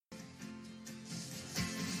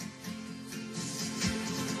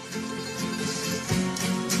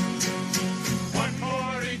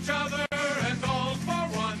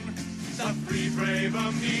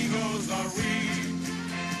are we,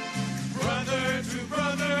 brother to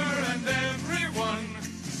brother and everyone,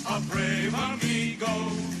 a brave amigo.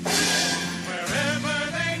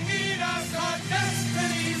 Wherever they need us, our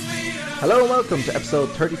destinies lead us. Hello and welcome to episode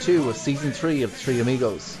 32 of season 3 of Three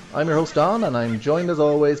Amigos. I'm your host Don, and I'm joined as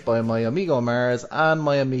always by my amigo Mars and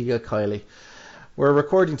my amiga Kylie. We're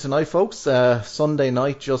recording tonight, folks, Sunday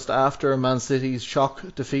night, just after Man City's shock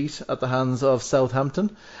defeat at the hands of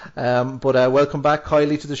Southampton. But welcome back,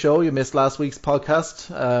 Kylie, to the show. You missed last week's podcast,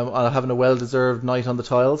 having a well-deserved night on the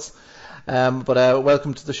tiles. But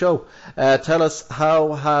welcome to the show. Tell us,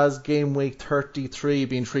 how has game week 33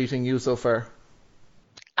 been treating you so far?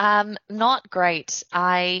 Not great.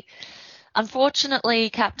 Unfortunately,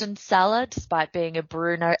 Captain Salah, despite being a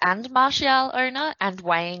Bruno and Martial owner and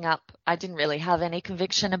weighing up, I didn't really have any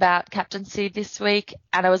conviction about captaincy this week,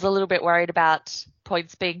 and I was a little bit worried about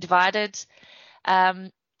points being divided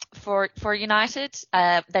for United.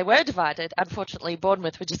 They were divided. Unfortunately,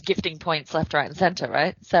 Bournemouth were just gifting points left, right and centre,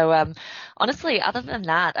 right? So honestly, other than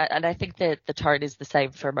that, and I think that the tone is the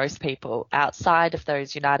same for most people, outside of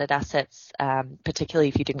those United assets, particularly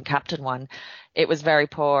if you didn't captain one, it was very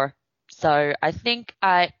poor. So I think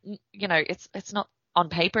it's not on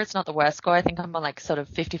paper, it's not the worst score. I think I'm on like sort of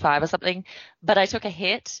 55 or something, but I took a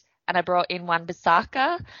hit and I brought in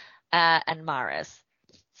Wan-Bissaka and Mahrez.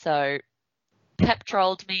 So Pep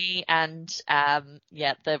trolled me, and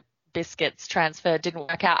the Biscuits transfer didn't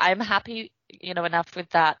work out. I'm happy, enough with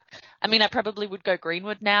that. I mean, I probably would go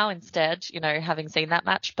Greenwood now instead, having seen that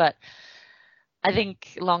match, but I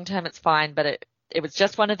think long term it's fine. But it was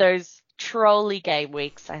just one of those trolley game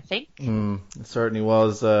weeks, I think. It certainly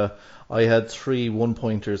was. I had 3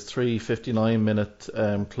 one-pointers, 3 59-minute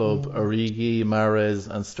club, Origi, Mahrez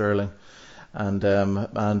and Sterling.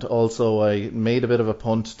 And also I made a bit of a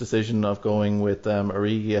punt decision of going with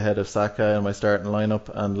Origi ahead of Saka in my starting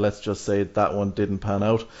lineup, and let's just say that one didn't pan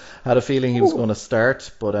out. I had a feeling he was going to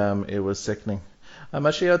start, but it was sickening.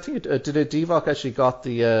 Actually, I think Divock actually got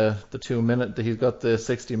the 2 minute. He's got the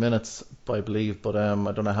 60 minutes, I believe, but I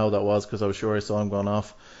don't know how that was, because I was sure I saw him going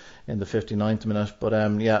off in the 59th minute. But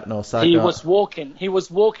Saka. He was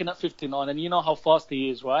walking at 59, and you know how fast he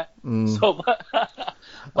is, right? So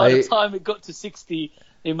by the time it got to 60,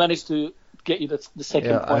 he managed to get you the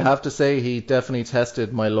second point. I have to say he definitely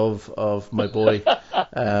tested my love of my boy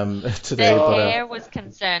today. The hair was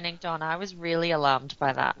concerning, Don. I was really alarmed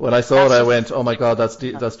by that. When I saw it, I went, "Oh my God, that's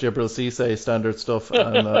Djibril Cissé standard stuff,"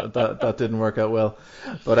 and that didn't work out well.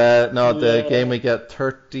 But the game we get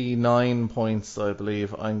 39 points, I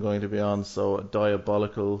believe I'm going to be on. So a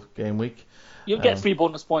diabolical game week. You'll get 3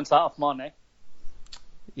 bonus points out of Mane.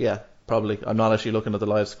 Yeah. Probably. I'm not actually looking at the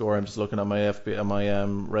live score. I'm just looking at my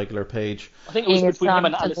regular page. I think it was between him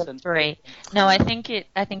and Alisson. 3. No, I think it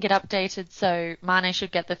updated. So Mane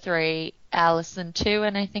should get the 3, Alisson 2,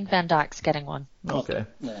 and I think Van Dijk's getting 1. Okay.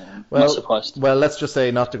 Yeah, not surprised. Well, let's just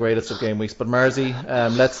say not the greatest of game weeks. But Marzi,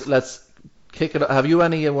 let's kick it. Have you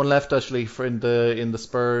anyone left actually for in the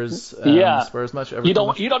Spurs Spurs match? You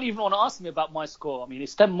don't even want to ask me about my score. I mean,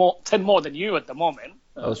 it's 10 more than you at the moment.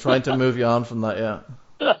 I was trying to move you on from that. Yeah.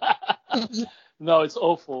 No, it's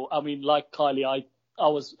awful. I mean, like Kylie, I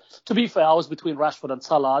was, to be fair, I was between Rashford and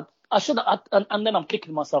Salah. I should, and then I'm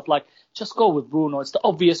kicking myself, like, just go with Bruno. It's the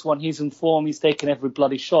obvious one. He's in form. He's taking every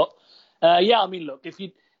bloody shot. I mean, look, if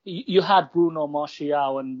you had Bruno,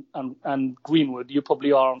 Martial and Greenwood, you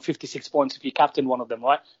probably are on 56 points if you captain one of them,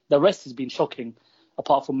 right? The rest has been shocking,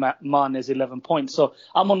 apart from Mane's 11 points. So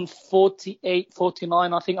I'm on 48,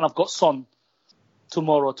 49, I think, and I've got Son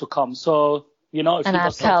tomorrow to come. So, if and I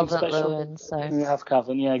have Calvert-Lewin, so you have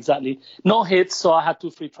Calvin, yeah, exactly. No hits, so I had 2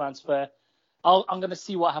 free transfer. I'm going to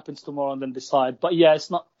see what happens tomorrow and then decide. But yeah, it's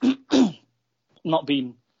not not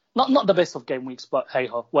the best of game weeks, but hey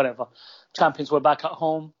ho, whatever. Champions were back at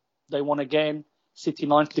home. They won again. City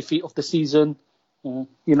 9th defeat of the season.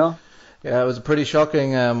 Yeah, it was pretty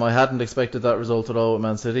shocking. I hadn't expected that result at all with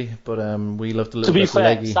Man City, but we looked a little bit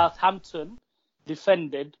leggy. To be fair, Southampton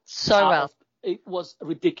defended so well. It was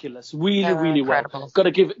ridiculous. Really well.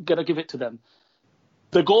 Gotta give it to them.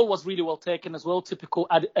 The goal was really well taken as well. Typical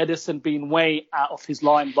Edison being way out of his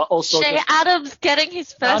line, but also Adams getting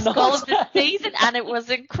his first goal of the season, and it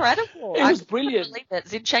was incredible. It was brilliant. I couldn't believe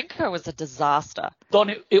it. Zinchenko was a disaster.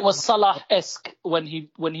 Don, it was Salah-esque when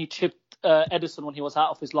he chipped Edison when he was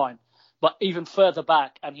out of his line, but even further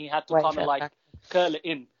back, and he had to kind of curl it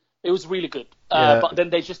in. It was really good. But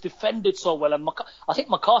then they just defended so well. And I think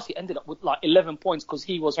McCarthy ended up with like 11 points because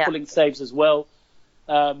he was pulling saves as well.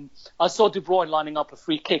 I saw De Bruyne lining up a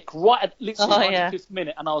free kick right at literally 95th yeah.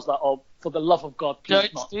 minute, and I was like, oh, for the love of God, please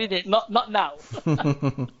Don't not. do this. Not now.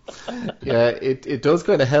 Yeah, it does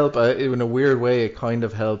kind of help in a weird way. It kind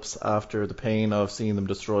of helps after the pain of seeing them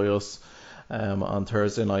destroy us on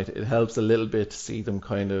Thursday night. It helps a little bit to see them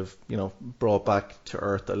kind of, brought back to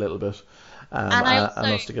earth a little bit, and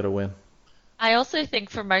us to get a win. I also think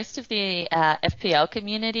for most of the FPL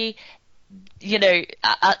community,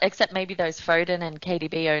 except maybe those Foden and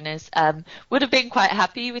KDB owners, would have been quite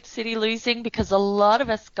happy with City losing, because a lot of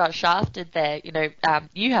us got shafted there.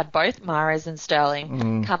 You had both Mahrez and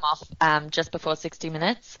Sterling come off just before 60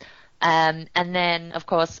 minutes. And then, of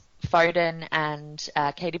course, Foden and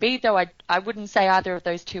KDB, though I wouldn't say either of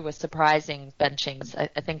those two were surprising benchings.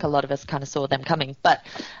 I think a lot of us kind of saw them coming. But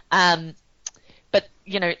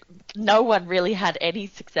no one really had any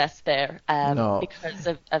success there because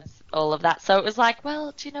of all of that. So it was like,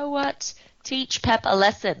 well, do you know what? Teach Pep a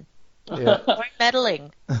lesson. Yeah. No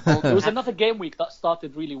meddling. Well, there was another game week that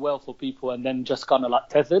started really well for people and then just kind of like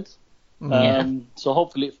tethered. So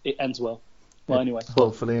hopefully it ends well. Well, anyway,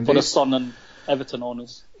 hopefully indeed. For the Son and Everton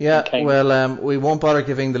owners. Yeah, well, we won't bother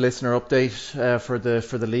giving the listener update for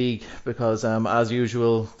the league, because as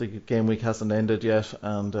usual the game week hasn't ended yet,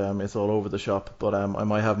 and it's all over the shop. But I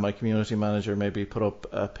might have my community manager maybe put up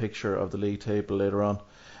a picture of the league table later on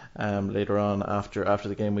after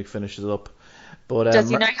the game week finishes up. But does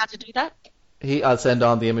he know how to do that? I'll send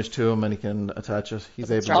on the image to him and he can attach it.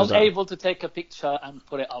 He's able to do that. I'm able to take a picture and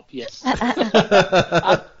put it up, yes.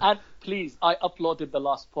 and please, I uploaded the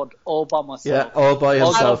last pod all by myself. Yeah, all by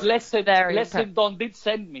yourself. Lesson Don did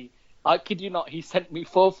send me. I kid you not, he sent me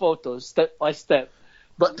 4 photos step by step.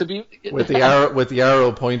 But to be with the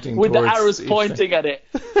arrow pointing with towards the arrows pointing at it.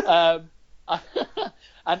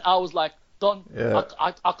 And I was like, Don, yeah.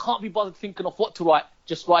 I can't be bothered thinking of what to write.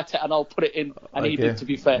 Just write it and I'll put it in. And he did, to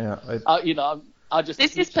be fair. Yeah,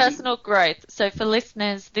 this is personal growth. So for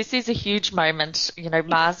listeners, this is a huge moment.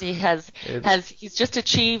 Marzi he's just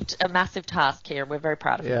achieved a massive task here. We're very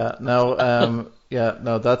proud of him. Yeah.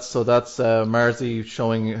 That's Marzi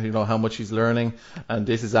showing how much he's learning, and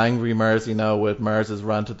this is angry Marzi now with Mars's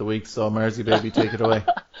rant of the week. So Marzi, baby, take it away.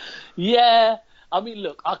 Yeah. I mean,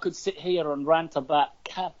 look, I could sit here and rant about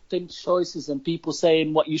captain choices and people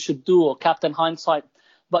saying what you should do or captain hindsight.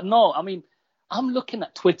 But no, I mean, I'm looking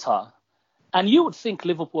at Twitter and you would think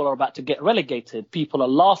Liverpool are about to get relegated. People are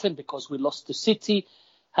laughing because we lost to City.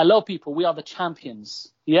 Hello, people, we are the champions.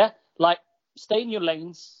 Yeah? Like, stay in your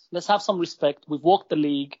lanes. Let's have some respect. We've walked the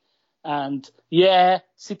league. And, yeah,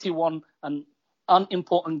 City won an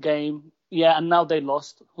unimportant game. Yeah, and now they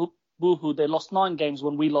lost. Boo-hoo, they lost 9 games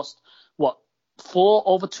when we lost, 4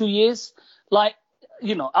 over 2 years. Like,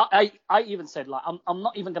 I even said, like, I'm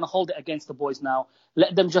not even going to hold it against the boys now.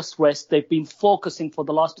 Let them just rest. They've been focusing for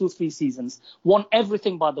the last 2-3 seasons. Won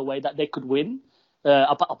everything, by the way, that they could win,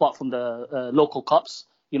 apart from the local cups.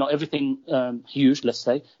 Everything huge, let's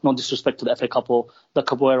say. No disrespect to the FA Cup or the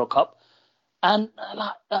Carabao Cup. And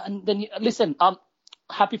then, listen, I'm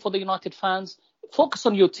happy for the United fans. Focus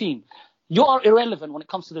on your team. You are irrelevant when it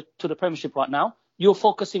comes to the Premiership right now. You're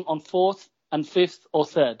focusing on 4th and 5th or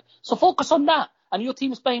 3rd. So focus on that. And your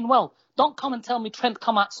team's playing well. Don't come and tell me Trent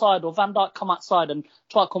come outside or Van Dijk come outside and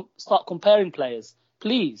try start comparing players.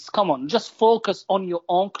 Please, come on. Just focus on your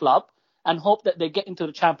own club and hope that they get into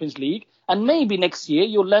the Champions League. And maybe next year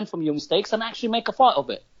you'll learn from your mistakes and actually make a fight of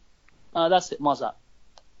it. That's it, Mazza.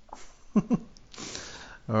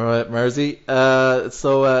 All right, Marzi.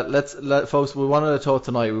 Folks, we wanted to talk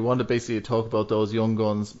tonight. We wanted to basically talk about those young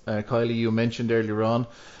guns. Kylie, you mentioned earlier on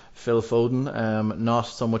Phil Foden, not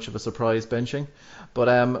so much of a surprise benching, but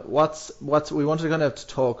we wanted to kind of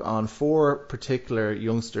talk on 4 particular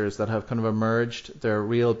youngsters that have kind of emerged. They're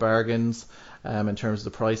real bargains in terms of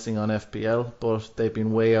the pricing on FPL, but they've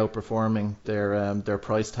been way outperforming their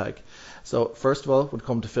price tag. So first of all, would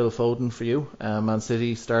come to Phil Foden for you, Man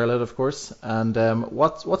City starlet, of course. And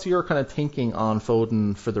what's your kind of thinking on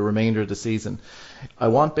Foden for the remainder of the season? I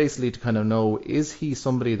want basically to kind of know, is he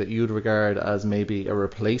somebody that you'd regard as maybe a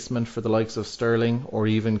replacement for the likes of Sterling or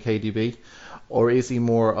even KDB? Or is he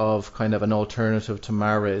more of kind of an alternative to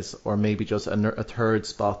Mahrez, or maybe just a third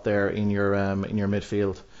spot there in your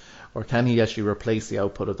midfield? Or can he actually replace the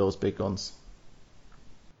output of those big guns?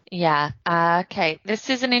 Yeah, okay. This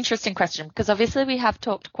is an interesting question because obviously we have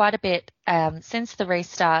talked quite a bit since the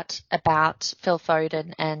restart about Phil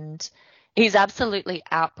Foden, and he's absolutely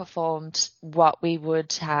outperformed what we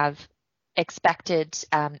would have expected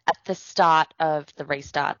at the start of the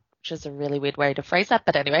restart. which is a really weird way to phrase that.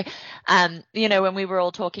 But anyway, when we were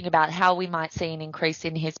all talking about how we might see an increase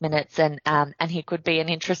in his minutes and he could be an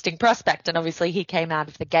interesting prospect. And obviously he came out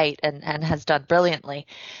of the gate and has done brilliantly.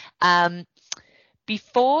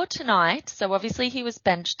 Before tonight, so obviously he was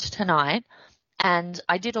benched tonight, and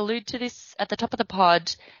I did allude to this at the top of the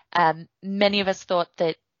pod. Many of us thought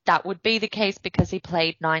that would be the case because he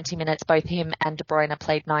played 90 minutes. Both him and De Bruyne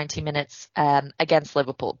played 90 minutes against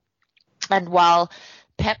Liverpool. And while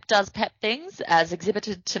Pep does Pep things, as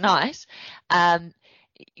exhibited tonight,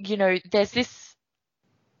 there's this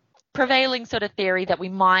prevailing sort of theory that we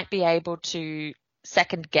might be able to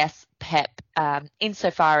second guess Pep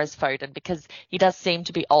insofar as Foden, because he does seem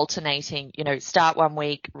to be alternating, start one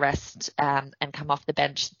week, rest, and come off the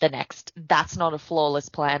bench the next. That's not a flawless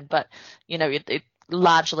plan, but, it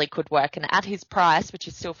largely could work. And at his price, which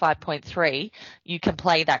is still 5.3, you can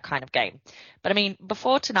play that kind of game. But I mean,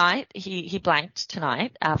 before tonight, he blanked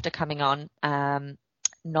tonight after coming on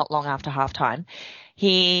not long after halftime.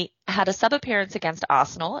 He had a sub appearance against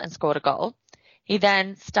Arsenal and scored a goal. He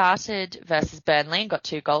then started versus Burnley and got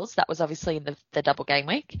 2 goals. That was obviously in the double game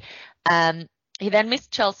week. He then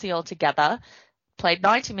missed Chelsea altogether, played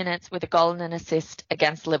 90 minutes with a goal and an assist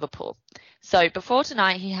against Liverpool. So before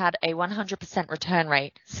tonight, he had a 100% return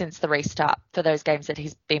rate since the restart for those games that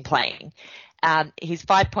he's been playing. He's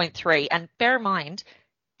 5.3. And bear in mind,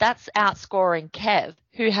 that's outscoring Kev,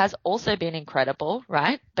 who has also been incredible,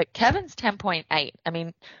 right? But Kevin's 10.8. I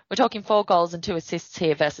mean, we're talking 4 goals and 2 assists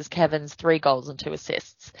here versus Kevin's 3 goals and 2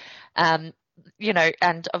 assists. And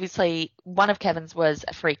obviously one of Kevin's was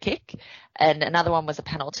a free kick and another one was a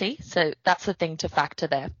penalty. So that's the thing to factor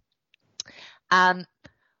there.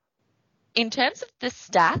 In terms of the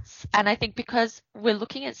stats, and I think because we're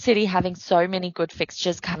looking at City having so many good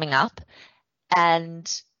fixtures coming up, and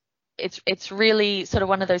it's really sort of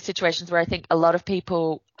one of those situations where I think a lot of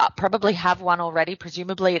people probably have one already.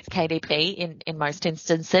 Presumably it's KDB in most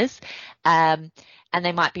instances. And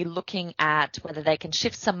they might be looking at whether they can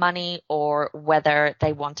shift some money or whether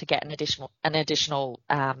they want to get an additional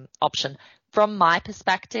option. From my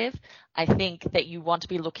perspective, I think that you want to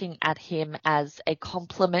be looking at him as a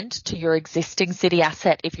complement to your existing City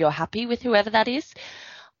asset if you're happy with whoever that is.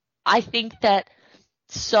 I think that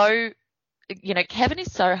Kevin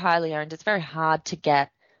is so highly owned, it's very hard to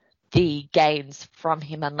get the gains from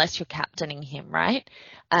him unless you're captaining him, right?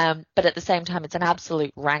 But at the same time, it's an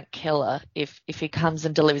absolute rank killer if he comes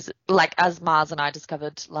and delivers, like as Mars and I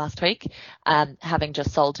discovered last week, having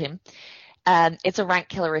just sold him. It's a rank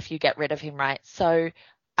killer if you get rid of him, right? So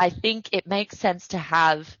I think it makes sense to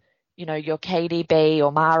have, your KDB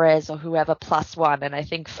or Mahrez or whoever +1. And I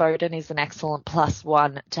think Foden is an excellent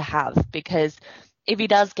 +1 to have, because if he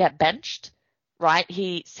does get benched, right,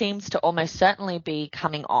 he seems to almost certainly be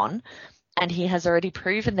coming on, and he has already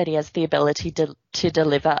proven that he has the ability to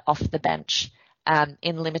deliver off the bench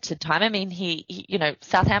in limited time. I mean, he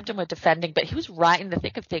Southampton were defending, but he was right in the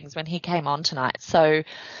thick of things when he came on tonight. So,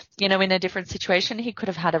 in a different situation, he could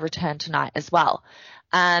have had a return tonight as well.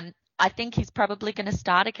 I think he's probably going to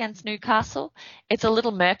start against Newcastle. It's a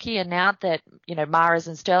little murkier now that, Mahrez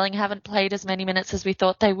and Sterling haven't played as many minutes as we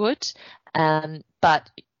thought they would. But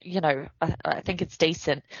I think it's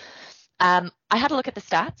decent. I had a look at the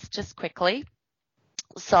stats just quickly.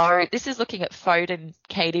 So this is looking at Foden,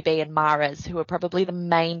 KDB and Mahrez, who are probably the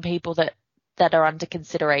main people that are under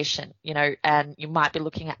consideration, and you might be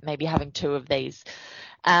looking at maybe having 2 of these.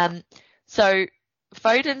 So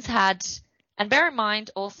Foden's had, and bear in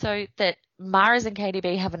mind also that Mahrez and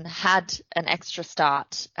KDB haven't had an extra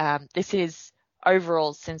start. This is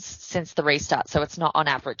overall since the restart, so it's not on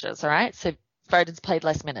averages, all right? So Foden's played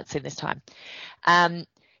less minutes in this time.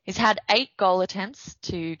 He's had 8 goal attempts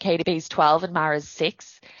to KDB's 12 and Mahrez's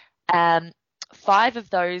 6. 5 of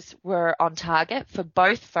those were on target for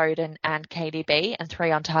both Foden and KDB, and 3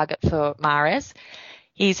 on target for Mahrez.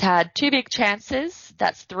 He's had 2 big chances.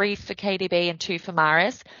 That's 3 for KDB and 2 for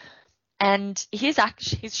Mahrez. And his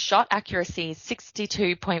shot accuracy is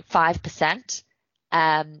 62.5%.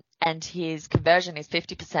 And his conversion is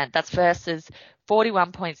 50%. That's versus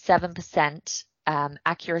 41.7%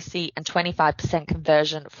 accuracy and 25%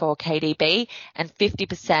 conversion for KDB, and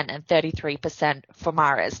 50% and 33% for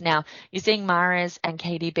Mahrez. Now, you're seeing Mahrez and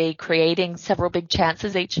KDB creating several big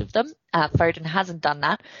chances, each of them. Foden hasn't done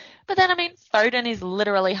that. But then, Foden is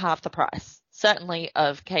literally half the price, certainly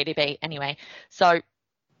of KDB anyway. So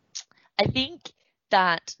I think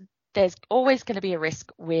that there's always going to be a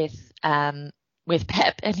risk with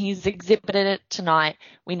Pep, and he's exhibited it tonight.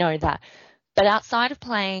 We know that. But outside of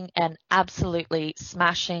playing an absolutely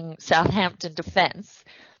smashing Southampton defence,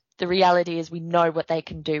 the reality is we know what they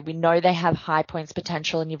can do. We know they have high points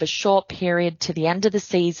potential, and you have a short period to the end of the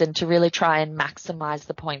season to really try and maximize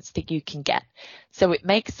the points that you can get. So it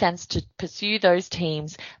makes sense to pursue those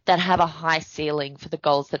teams that have a high ceiling for the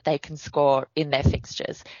goals that they can score in their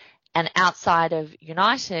fixtures. And outside of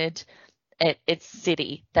United, it's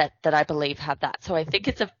City that I believe have that. So I think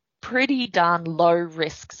it's a pretty darn low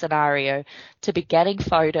risk scenario to be getting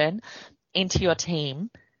Foden into your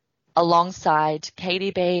team alongside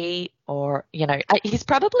KDB, or, you know, he's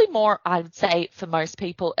probably more, I would say, for most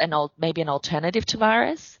people, maybe an alternative to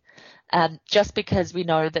Mahrez, just because we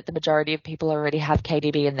know that the majority of people already have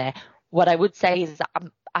KDB in there. What I would say is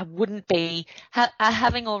I wouldn't be,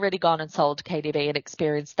 having already gone and sold KDB and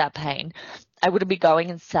experienced that pain, I wouldn't be going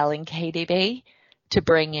and selling KDB to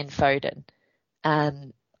bring in Foden.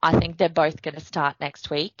 I think they're both going to start next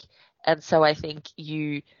week, and so I think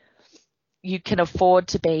you can afford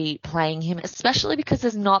to be playing him, especially because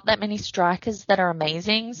there's not that many strikers that are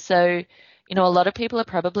amazing. So, you know, a lot of people are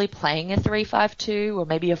probably playing a 3-5-2 or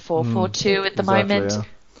maybe a 4-4-2 at the moment.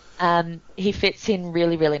 Yeah. He fits in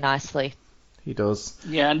really, really nicely. He does.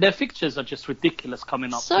 Yeah, and their fixtures are just ridiculous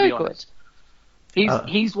coming up. So to be good. Honest.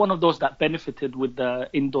 He's one of those that benefited with the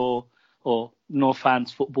indoor or no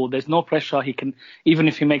fans football. There's no pressure. He can, even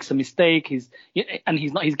if he makes a mistake, he's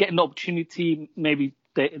getting the opportunity. Maybe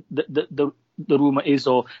the rumor is,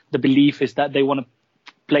 or the belief is, that they want to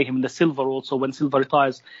play him in the silver also. When Silva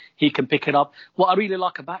retires, he can pick it up. What I really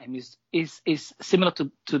like about him is similar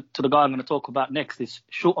to the guy I'm going to talk about next, is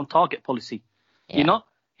short on target policy. Yeah. You know,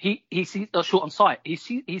 he sees short on sight. He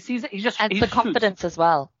sees it. He the shoots. Confidence as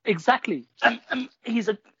well. Exactly. He's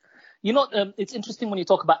a, you know, it's interesting when you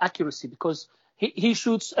talk about accuracy, because he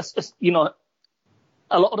shoots, you know,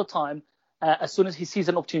 a lot of the time. As soon as he sees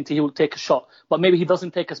an opportunity, he will take a shot, but maybe he doesn't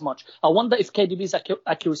take as much. I wonder if KDB's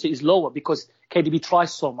accuracy is lower because KDB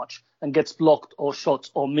tries so much and gets blocked or shot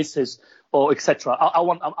or misses or etc.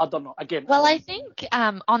 I don't know. Again. Well, I think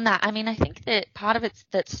on that, I mean, I think that part of it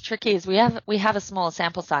that's tricky is we have a small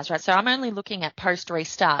sample size, right? So I'm only looking at post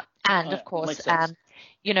restart, and of course,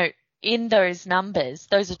 you know, in those numbers,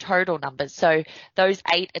 those are total numbers. So those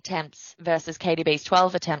 8 attempts versus KDB's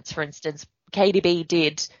 12 attempts, for instance, KDB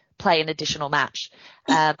did play an additional match.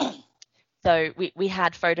 So we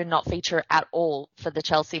had Foden not feature at all for the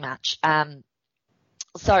Chelsea match.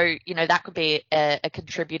 So, you know, that could be a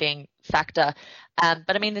contributing factor.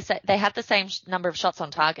 But I mean, they had the same number of shots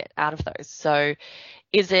on target out of those. So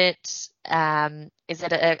is it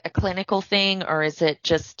a clinical thing, or is it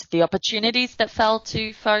just the opportunities that fell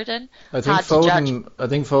to Foden? I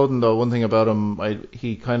think Foden, though, one thing about him,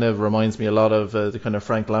 he kind of reminds me a lot of the kind of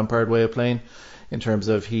Frank Lampard way of playing. In terms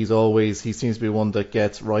of he seems to be one that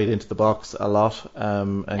gets right into the box a lot,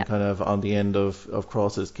 and kind of on the end of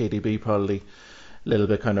crosses. KDB probably a little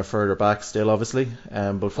bit kind of further back still, obviously.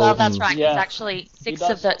 But Foden, well, that's right. Yeah. Actually,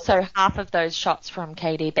 so half of those shots from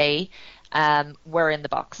KDB were in the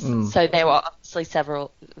box. So there were obviously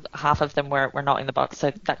half of them were not in the box.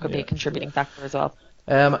 So that could be a contributing factor as well.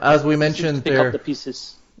 As we mentioned there, pick up the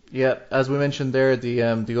pieces. Yeah, as we mentioned there, the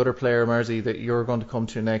other player, Marzi, that you're going to come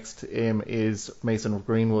to next is Mason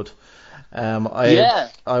Greenwood.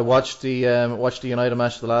 I watched the United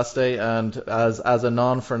match the last day, and as a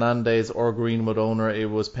non-Fernandes or Greenwood owner, it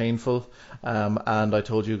was painful. And I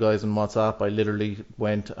told you guys on WhatsApp, I literally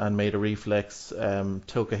went and made a reflex,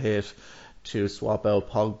 took a hit to swap out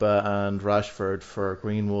Pogba and Rashford for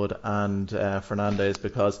Greenwood and Fernandes,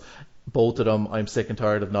 because both of them, I'm sick and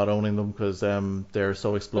tired of not owning them, because they're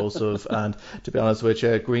so explosive. And to be honest with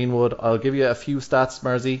you, Greenwood, I'll give you a few stats,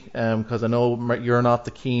 Marzi, because I know you're not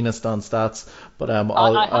the keenest on stats, but I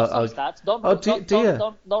have some stats. Don't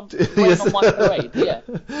rain on my parade. Yeah.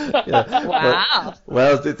 Wow.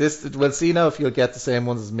 We'll see now if you'll get the same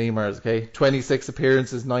ones as me, Marzi. Okay, 26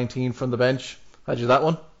 appearances, 19 from the bench. Had you that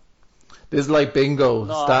one? This is like bingo.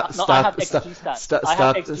 I have XG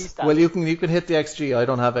stats. Well, you can hit the XG. I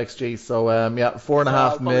don't have XG. So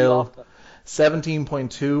 4.5 mil,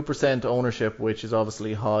 17.2% ownership, which is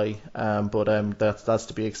obviously high. But that's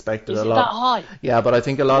to be expected. Is it that high? Yeah, but I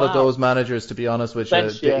think a lot of those managers, to be honest with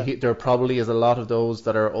you, there probably is a lot of those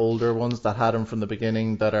that are older ones that had him from the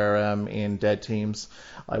beginning that are in dead teams,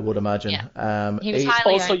 I would imagine. Yeah.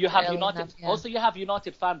 Also, you have United. Also, you have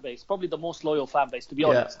United fan base, probably the most loyal fan base, to be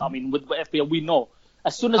honest. I mean, with FPL, we know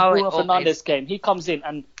as soon as Bruno Fernandes came, he comes in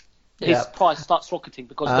and his price starts rocketing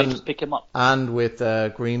because they just pick him up. And with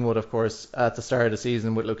Greenwood, of course, at the start of the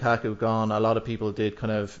season with Lukaku gone, a lot of people did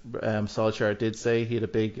kind of Solskjaer did say he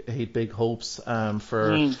had big hopes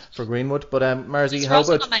for Greenwood. But Marzi, how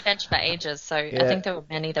about? On my bench for ages, so I think there were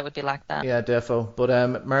many that would be like that. Yeah, defo. But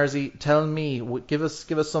Marzi, tell me, give us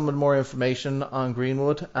some more information on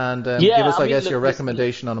Greenwood and give us, I guess, your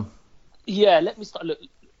recommendation on him. Yeah, let me start. Look,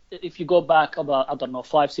 if you go back about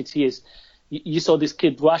 5-6 years. You saw this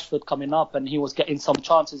kid Rashford coming up, and he was getting some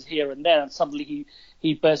chances here and there, and suddenly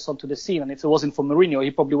he burst onto the scene. And if it wasn't for Mourinho,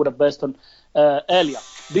 he probably would have burst on earlier.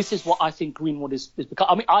 This is what I think Greenwood is because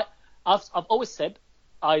I mean I've always said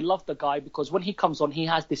I love the guy because when he comes on, he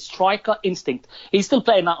has this striker instinct. He's still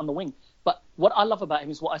playing out on the wing, but what I love about him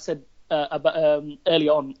is what I said about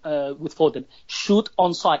earlier on with Foden: shoot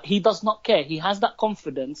on sight. He does not care. He has that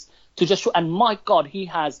confidence to just shoot. And my God, he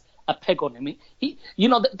has a peg on him. He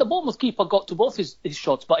the Bournemouth keeper got to both his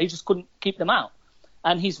shots, but he just couldn't keep them out.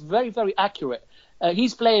 And he's very, very accurate.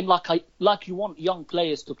 He's playing like you want young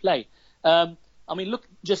players to play. I mean, look.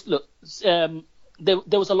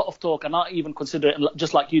 There was a lot of talk, and I even consider it,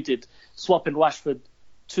 just like you did, swapping Rashford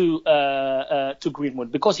to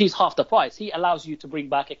Greenwood because he's half the price. He allows you to bring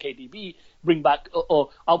back a KDB, bring back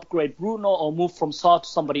or upgrade Bruno, or move from Sarr to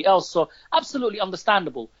somebody else. So absolutely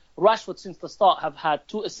understandable. Rashford, since the start, have had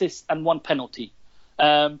 2 assists and 1 penalty.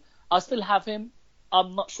 I still have him.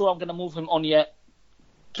 I'm not sure I'm going to move him on yet,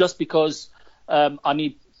 just because I'm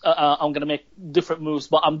going to make different moves.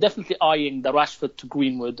 But I'm definitely eyeing the Rashford to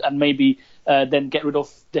Greenwood, and maybe then get rid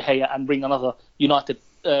of De Gea and bring another United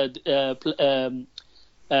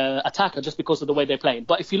attacker, just because of the way they're playing.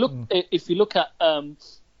 But if you look at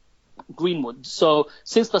Greenwood, so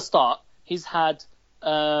since the start, he's had.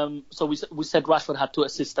 So we said Rashford had 2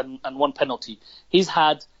 assists and 1 penalty. He's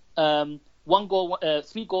had 1 goal,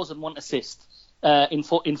 3 goals and 1 assist in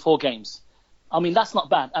 4 games. I mean, that's not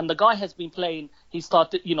bad. And the guy has been playing. He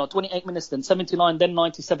started 28 minutes, then 79, then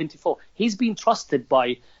 90, 74. He's been trusted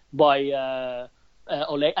by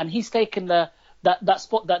Ole, and he's taken that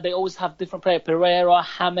spot that they always have different players: Pereira,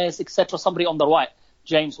 James, etc. Somebody on the right,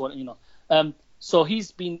 James, So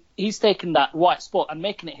he's taken that right spot and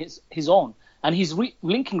making it his own. And he's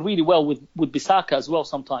linking really well with Bissaka as well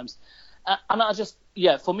sometimes. And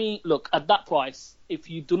for me, look, at that price,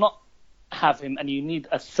 if you do not have him and you need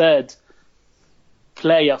a third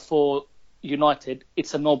player for United,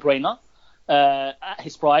 it's a no-brainer. At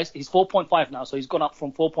his price, he's 4.5 now, so he's gone up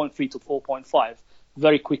from 4.3 to 4.5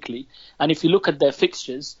 very quickly. And if you look at their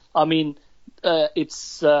fixtures, I mean,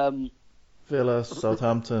 it's... Villa,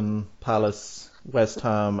 Southampton, Palace... West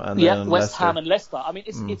Ham and then West Leicester. Ham and Leicester. I mean,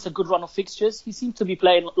 it's a good run of fixtures. He seems to be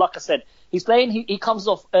playing, like I said, he's playing. He comes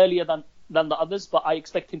off earlier than the others, but I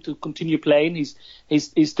expect him to continue playing. He's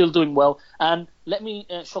still doing well. And let me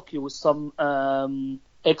shock you with some XG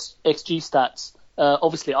stats.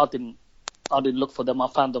 Obviously, I didn't look for them. I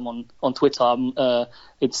found them on Twitter.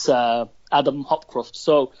 It's Adam Hopcroft.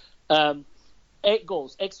 So 8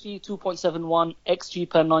 goals, XG 2.71, XG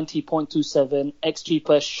per 90.27, XG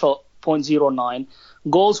per shot 0.09,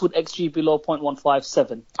 goals with XG below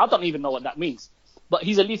 0.157. I don't even know what that means, but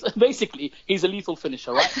he's a lethal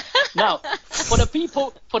finisher, right? Now, for the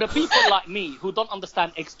people like me who don't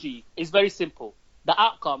understand XG, it's very simple. The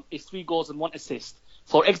outcome is 3 goals and 1 assist.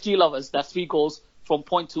 For XG lovers, that's 3 goals from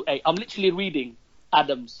 0.28. I'm literally reading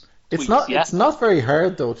Adam's tweets. It's not very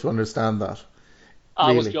hard though to understand that.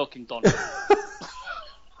 I was joking, Don.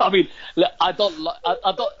 I mean, I don't.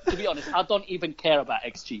 To be honest, I don't even care about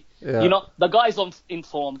XG. Yeah. The guy's in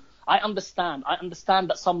form. I understand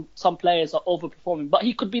that some players are overperforming, but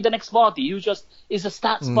he could be the next Vardy, who just is a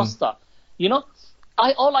stats buster.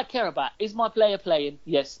 All I care about is my player playing.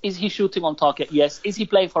 Yes. Is he shooting on target? Yes. Is he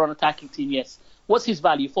playing for an attacking team? Yes. What's his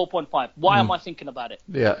value? 4.5. Why am I thinking about it?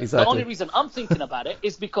 Yeah, exactly. The only reason I'm thinking about it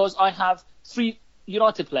is because I have 3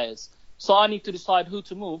 United players, so I need to decide who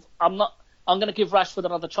to move. I'm going to give Rashford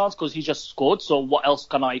another chance because he just scored. So what else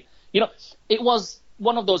can I? It was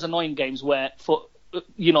one of those annoying games where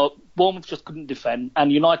Bournemouth just couldn't defend,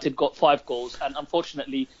 and United got 5 goals, and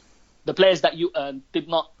unfortunately, the players that you earned did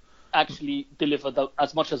not actually deliver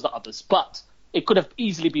as much as the others. But it could have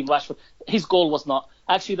easily been Rashford. His goal was not.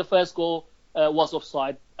 Actually, the first goal was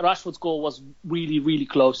offside. Rashford's goal was really, really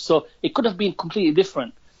close. So it could have been completely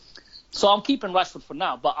different. So I'm keeping Rashford for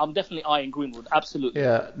now, but I'm definitely eyeing Greenwood, absolutely.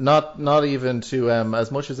 Yeah, not even to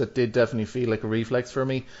as much as it did definitely feel like a reflex for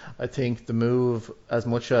me. I think the move, as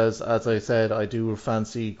much as I said, I do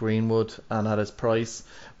fancy Greenwood and at his price,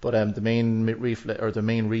 But the main the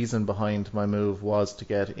main reason behind my move was to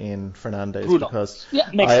get in Fernandes Bruno. because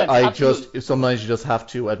Makes sense. I sometimes you just have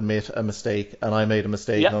to admit a mistake, and I made a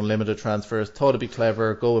mistake in unlimited transfers. Thought it'd be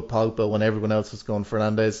clever, go with Pogba when everyone else was going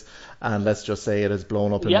Fernandes, and let's just say it has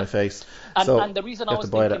blown up in my face. And the reason I was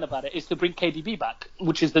thinking about it is to bring KDB back,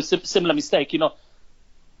 which is the similar mistake.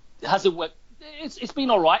 Has it worked? It's been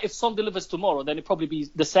all right. If Son delivers tomorrow, then it'll probably be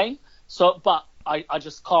the same. But I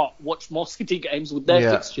just can't watch more City games with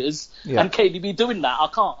their fixtures and KDB doing that. I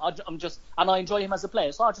can't. And I enjoy him as a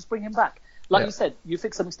player, so I'll just bring him back. Like you said, you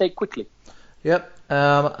fix a mistake quickly. Yep.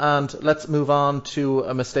 And let's move on to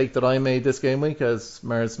a mistake that I made this game week, as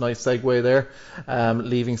Mer's nice segue there,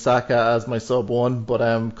 leaving Saka as my sub 1. But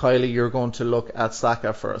Kylie, you're going to look at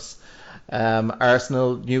Saka for us.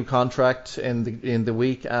 Arsenal new contract in the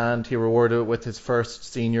week, and he rewarded it with his first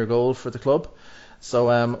senior goal for the club.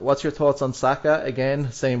 So what's your thoughts on Saka?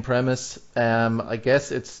 Again, same premise. I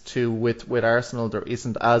guess it's with Arsenal there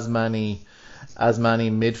isn't as many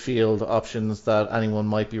midfield options that anyone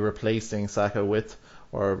might be replacing Saka with,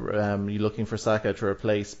 or you're looking for Saka to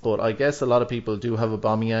replace. But I guess a lot of people do have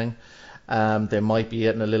Aubameyang. They might be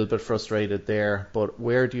getting a little bit frustrated there. But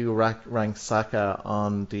where do you rank Saka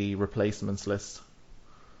on the replacements list?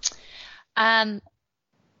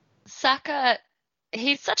 Saka,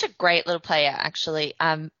 he's such a great little player, actually.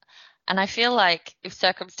 And I feel like if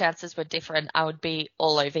circumstances were different, I would be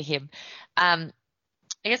all over him. I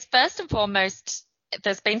guess first and foremost,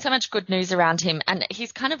 there's been so much good news around him, and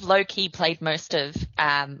he's kind of low-key played most of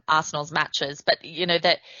Arsenal's matches. But,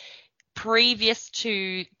 that previous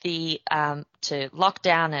to the to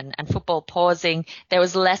lockdown and football pausing, there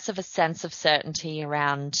was less of a sense of certainty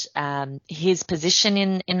around his position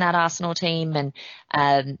in that Arsenal team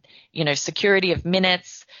and security of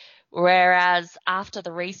minutes. Whereas after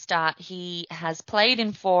the restart, he has played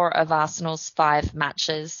in 4 of Arsenal's 5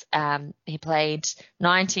 matches. He played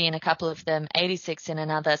 90 in a couple of them, 86 in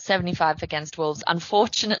another, 75 against Wolves.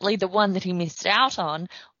 Unfortunately, the one that he missed out on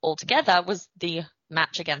altogether was the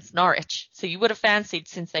match against Norwich. So you would have fancied,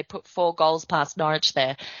 since they put 4 goals past Norwich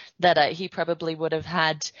there, that he probably would have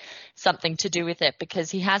had something to do with it, because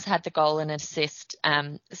he has had the goal and assist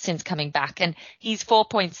since coming back, and he's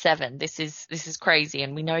 4.7. This is crazy,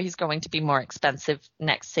 and we know he's going to be more expensive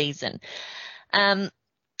next season. I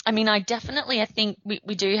think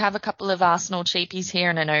we do have a couple of Arsenal cheapies here,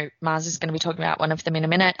 and I know Mars is going to be talking about one of them in a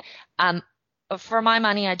minute. For my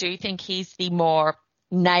money, I do think he's the more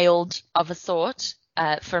nailed of a sort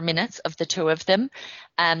for minutes of the 2 of them.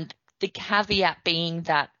 The caveat being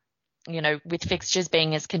that, with fixtures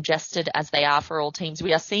being as congested as they are for all teams,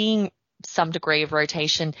 we are seeing some degree of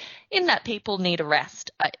rotation in that people need a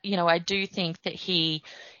rest. I do think that he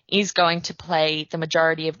is going to play the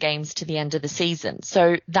majority of games to the end of the season.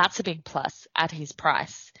 So that's a big plus at his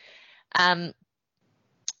price.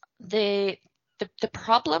 The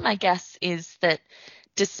problem, I guess, is that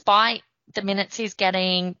despite the minutes he's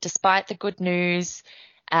getting, despite the good news,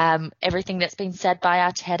 everything that's been said by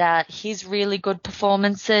Arteta, his really good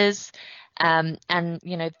performances, and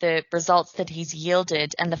the results that he's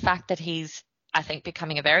yielded, and the fact that he's, I think,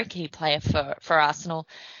 becoming a very key player for Arsenal,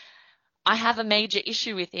 I have a major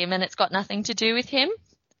issue with him, and it's got nothing to do with him.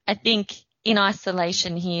 I think in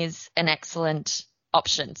isolation he is an excellent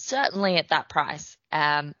option, certainly at that price.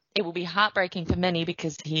 It will be heartbreaking for many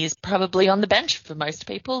because he is probably on the bench for most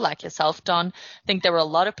people, like yourself, Don. I think there were a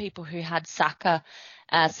lot of people who had Saka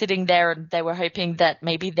sitting there, and they were hoping that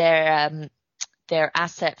maybe their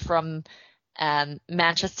asset from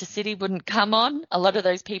Manchester City wouldn't come on. A lot of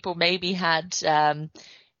those people maybe had, a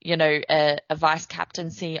vice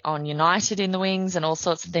captaincy on United in the wings and all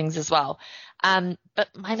sorts of things as well. But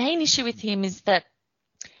my main issue with him is that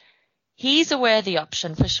he's a worthy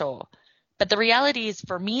option for sure. But the reality is,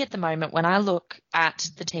 for me at the moment, when I look at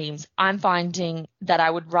the teams, I'm finding that I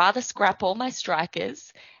would rather scrap all my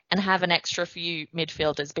strikers and have an extra few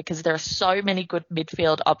midfielders, because there are so many good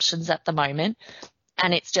midfield options at the moment.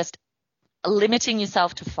 And it's just limiting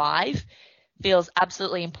yourself to 5 feels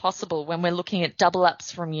absolutely impossible when we're looking at double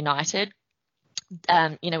ups from United.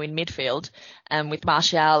 In midfield, with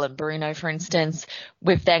Martial and Bruno, for instance.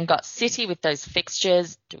 We've then got City with those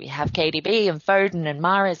fixtures. Do we have KDB and Foden and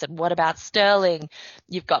Mahrez? And what about Sterling?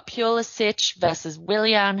 You've got Pulisic versus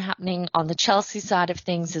Willian happening on the Chelsea side of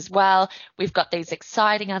things as well. We've got these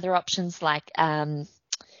exciting other options like St.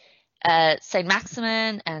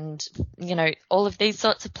 Maximin and, all of these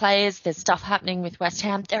sorts of players. There's stuff happening with West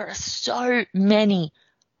Ham. There are so many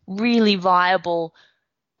really viable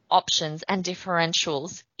options and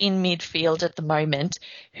differentials in midfield at the moment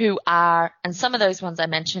and some of those ones I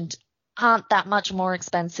mentioned aren't that much more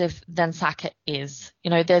expensive than Saka is.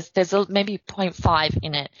 You know, there's maybe 0.5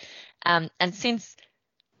 in it. And since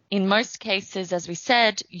in most cases, as we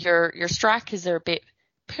said, your strikers are a bit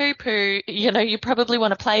poo-poo, you know, you probably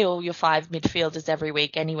want to play all your 5 midfielders every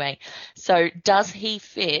week anyway. So does he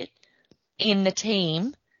fit in the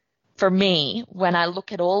team? For me, when I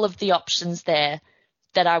look at all of the options there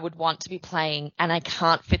that I would want to be playing and I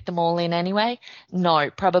can't fit them all in anyway, no,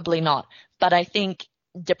 probably not. But I think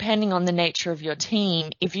depending on the nature of your team,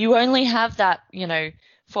 if you only have that, you know,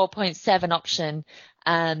 4.7 option,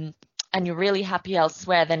 and you're really happy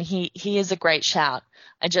elsewhere, then he is a great shout.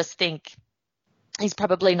 I just think he's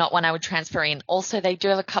probably not one I would transfer in. Also, they do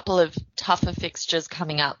have a couple of tougher fixtures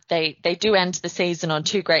coming up. They do end the season on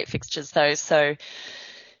 2 great fixtures though, so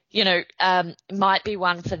you know, might be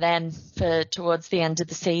one for them for towards the end of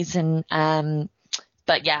the season.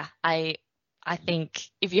 But yeah, I think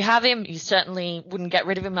if you have him, you certainly wouldn't get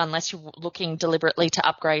rid of him unless you're looking deliberately to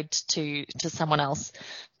upgrade to someone else.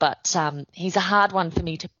 But he's a hard one for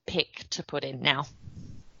me to pick to put in now.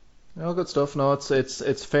 Oh, good stuff. No,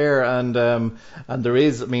 it's fair, and there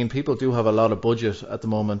is. I mean, people do have a lot of budget at the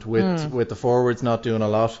moment with the forwards not doing a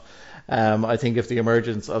lot. I think if the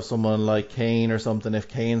emergence of someone like Kane or something, if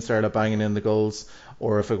Kane started banging in the goals,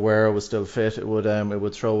 or if Aguero was still fit, it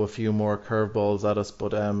would throw a few more curveballs at us.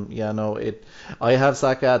 But I have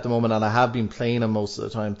Saka at the moment, and I have been playing him most of the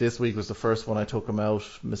time. This week was the first one I took him out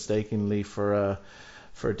mistakenly for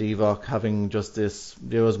Divock, having just this.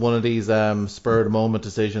 It was one of these spur of the moment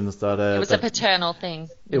decisions that. It was a paternal thing.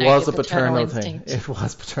 It was a paternal thing. It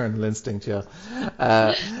was paternal instinct, yeah.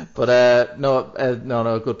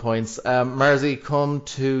 No, good points. Marzi, come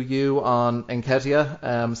to you on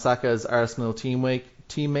Nketiah, Saka's Arsenal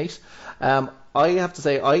teammate. I have to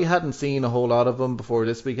say, I hadn't seen a whole lot of him before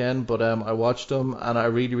this weekend, but I watched him and I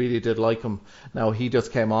really, really did like him. Now he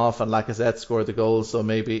just came off and Lacazette scored the goal, so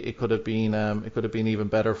maybe it could have been even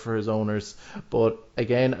better for his owners. But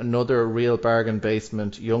again, another real bargain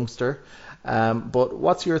basement youngster. But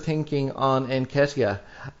what's your thinking on Nketiah?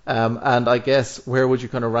 And I guess where would you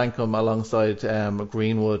kind of rank him alongside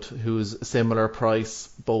Greenwood, who's similar price,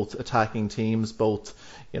 both attacking teams, both,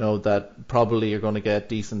 you know, that probably are going to get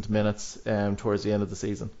decent minutes towards the end of the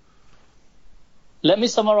season? Let me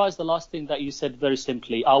summarize the last thing that you said very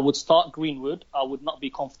simply. I would start Greenwood. I would not be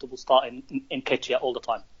comfortable starting Nketiah all the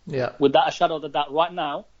time. Yeah. Without a shadow of a doubt, right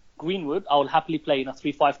now, Greenwood, I will happily play in a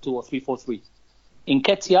 3-5-2 or 3-4-3.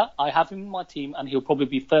 Nketiah, I have him in my team, and he'll probably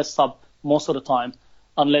be first sub most of the time,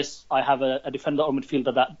 unless I have a defender or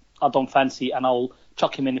midfielder that I don't fancy, and I'll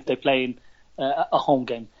chuck him in if they're playing a home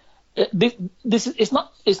game. It's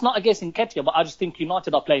not against Nketiah, but I just think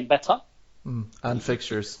United are playing better. And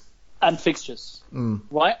fixtures.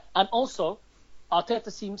 Right? And also,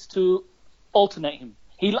 Arteta seems to alternate him.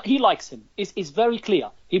 He likes him. It's very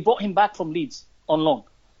clear. He brought him back from Leeds on loan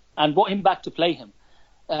and brought him back to play him.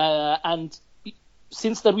 And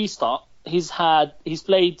since the restart, he's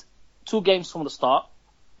played 2 games from the start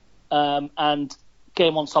and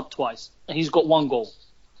came on sub twice. And he's got 1 goal.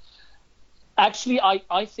 Actually,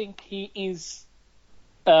 I think he is.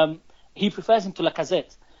 He prefers him to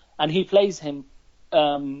Lacazette, and he plays him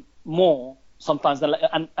more sometimes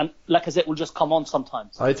and Lacazette will just come on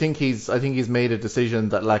sometimes. I think he's made a decision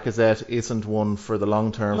that Lacazette isn't one for the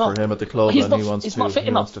long term for him at the club, and he's not fit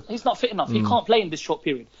enough. He's not fit enough. He can't play in this short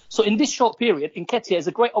period. So in this short period, Nketiah is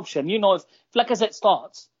a great option. You know, if Lacazette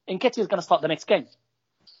starts, Nketiah is going to start the next game.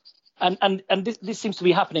 And this seems to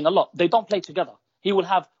be happening a lot. They don't play together. He will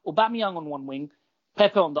have Aubameyang on one wing,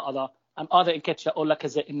 Pepe on the other, and either Nketiah or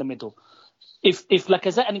Lacazette in the middle. If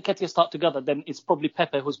Lacazette and Nketiah start together, then it's probably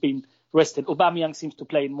Pepe who's been rested. Aubameyang seems to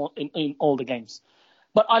play in all the games.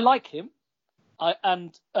 But I like him,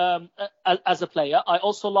 as a player. I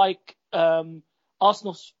also like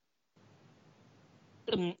Arsenal's.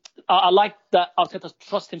 I like that Arteta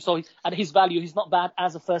trusts him, so at his value, he's not bad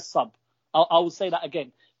as a first sub. I would say that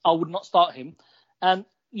again. I would not start him. And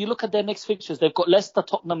you look at their next fixtures, they've got Leicester,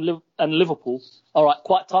 Tottenham, and Liverpool. All right,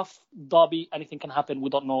 quite tough. Derby, anything can happen. We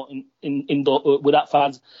don't know without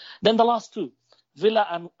fans. Then the last 2,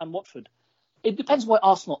 Villa and Watford. It depends where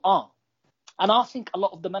Arsenal are. And I think a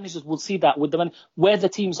lot of the managers will see that with where the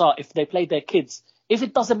teams are if they play their kids. If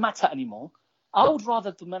it doesn't matter anymore, I would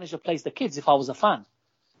rather the manager plays the kids if I was a fan.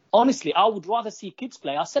 Honestly, I would rather see kids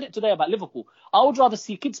play. I said it today about Liverpool. I would rather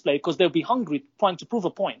see kids play because they'll be hungry trying to prove a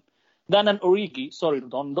point than an Origi, sorry,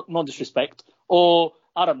 Don, no disrespect, or,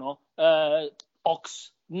 I don't know,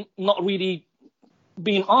 Ox, not really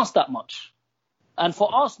being asked that much. And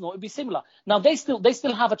for Arsenal, it'd be similar. Now, they still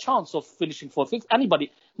have a chance of finishing 4th, 5th.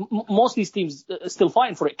 Anybody, most of these teams still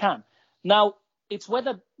fighting for it can. Now, it's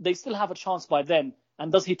whether they still have a chance by then,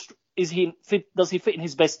 and does he fit in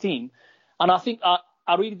his best team? And I think I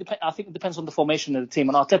think it depends on the formation of the team,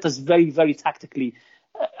 and Arteta's very, very tactically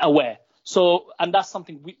aware. So, and that's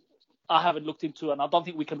something I haven't looked into, and I don't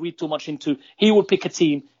think we can read too much into. He would pick a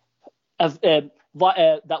team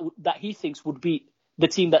that he thinks would be the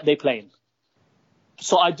team that they play in.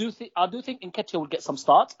 So I do think Nketiah would get some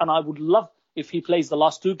starts, and I would love if he plays the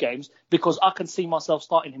last 2 games, because I can see myself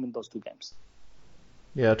starting him in those 2 games.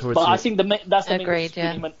 Yeah, I think that's the main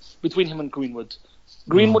difference between him and Greenwood.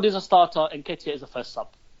 Greenwood is a starter, and Nketiah is a first sub.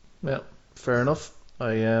 Yeah, fair enough.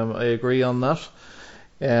 I agree on that.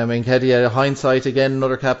 Nketiah, hindsight again,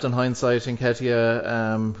 another captain hindsight.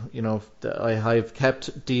 Nketiah, I've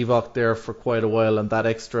kept Divock there for quite a while, and that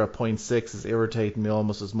extra 0.6 is irritating me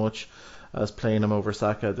almost as much as playing him over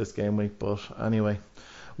Saka this game week. But anyway,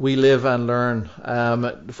 we live and learn.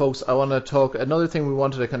 Folks, I want to talk, another thing we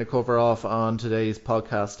wanted to kind of cover off on today's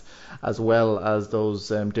podcast, as well as those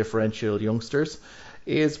differential youngsters,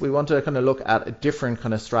 is we want to kind of look at different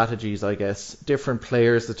kind of strategies, I guess, different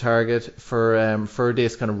players to target for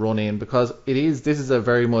this kind of run in, because this is a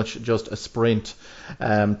very much just a sprint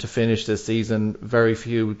to finish this season. Very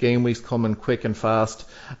few game weeks coming quick and fast,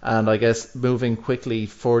 and I guess moving quickly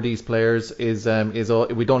for these players is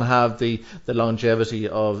we don't have the longevity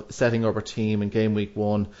of setting up a team in game week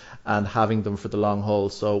 1 and having them for the long haul.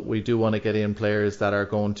 So we do want to get in players that are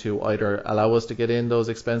going to either allow us to get in those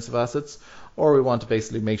expensive assets, or we want to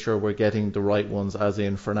basically make sure we're getting the right ones, as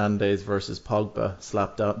in Fernandes versus Pogba,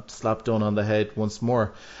 slapped on the head once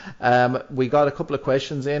more. We got a couple of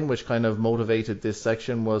questions in which kind of motivated this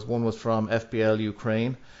section. One was from FBL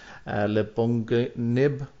Ukraine,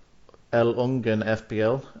 Nib El Ungan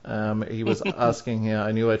FBL. He was asking,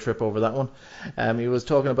 I knew I'd trip over that one. He was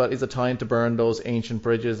talking about, is it time to burn those ancient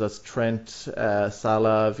bridges? That's Trent,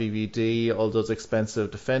 Salah, VVD, all those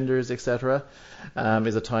expensive defenders, etc.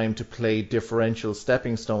 Is it time to play differential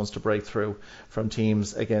stepping stones to break through from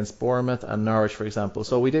teams against Bournemouth and Norwich, for example?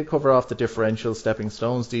 So we did cover off the differential stepping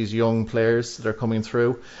stones, these young players that are coming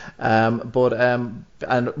through. But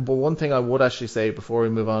one thing I would actually say before we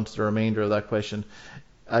move on to the remainder of that question,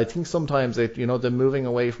 I think sometimes the moving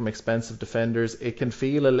away from expensive defenders, it can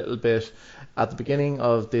feel a little bit, at the beginning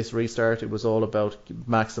of this restart, it was all about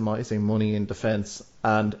maximising money in defence,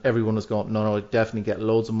 and everyone was going, no, definitely get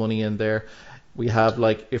loads of money in there. We have,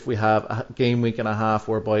 if we have a game week and a half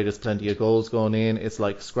whereby there's plenty of goals going in, it's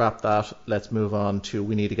like, scrap that, let's move on to,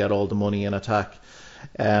 we need to get all the money in attack.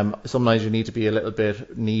 Sometimes you need to be a little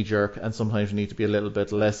bit knee-jerk, and sometimes you need to be a little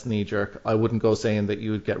bit less knee-jerk. I wouldn't go saying that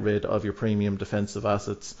you would get rid of your premium defensive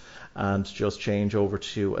assets and just change over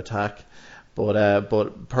to attack.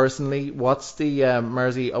 But personally, what's the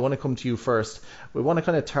Marzi? I want to come to you first. We want to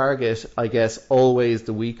kind of target, I guess, always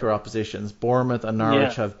the weaker oppositions. Bournemouth and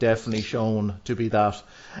Norwich have definitely shown to be that.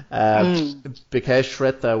 Bikesh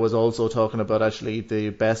Shretta was also talking about actually the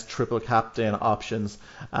best triple captain options,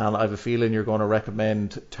 and I have a feeling you're going to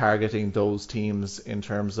recommend targeting those teams in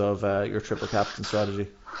terms of your triple captain strategy.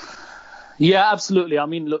 Yeah, absolutely. I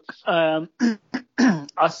mean, look, I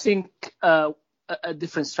think a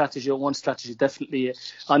different strategy, or one strategy, definitely.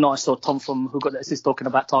 I know I saw Tom from Who Got the Assist talking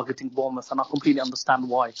about targeting Bournemouth, and I completely understand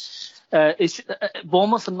why.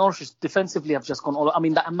 Bournemouth and Norwich defensively have just gone all. I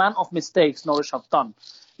mean, the amount of mistakes Norwich have done.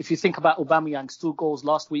 If you think about Aubameyang's 2 goals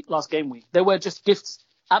last game week, they were just gifts,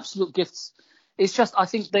 absolute gifts. It's just, I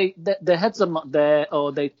think their heads are not there,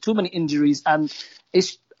 or they too many injuries, and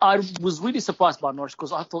I was really surprised by Norwich,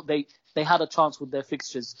 because I thought they had a chance with their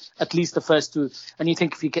fixtures, at least the first 2. And you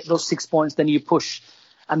think if you get those 6 points, then you push.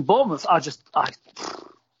 And Bournemouth are just, I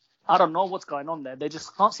don't know what's going on there. They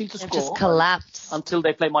just can't seem to score. Just collapse until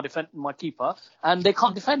they play my keeper, and they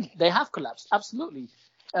can't defend. They have collapsed, absolutely.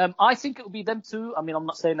 I think it will be them 2. I mean, I'm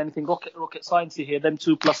not saying anything rocket science here. Them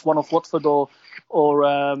 2 plus one of Watford or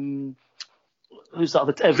who's the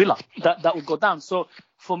other? Villa. That would go down. So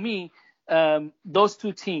for me, those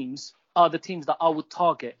 2 teams are the teams that I would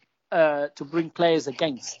target to bring players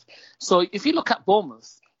against. So if you look at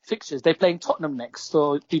Bournemouth fixtures, they're playing Tottenham next.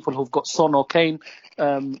 So people who've got Son or Kane,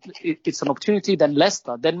 it's an opportunity. Then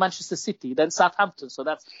Leicester, then Manchester City, then Southampton. So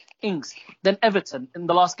that's Ings. Then Everton in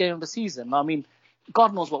the last game of the season. I mean,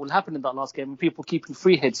 God knows what will happen in that last game. People keeping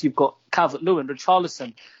free hits. You've got Calvert-Lewin,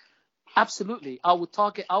 Richarlison. Absolutely. I will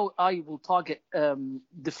target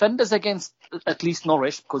defenders against at least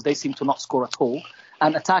Norwich, because they seem to not score at all,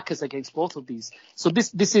 and attackers against both of these. So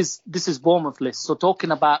this is Bournemouth list. So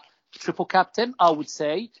talking about triple captain, I would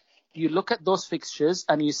say you look at those fixtures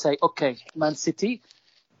and you say, okay, Man City,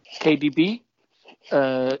 KDB,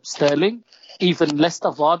 Sterling, Even Leicester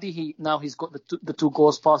Vardy, he's got the 2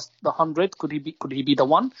 goals past the 100. Could he be the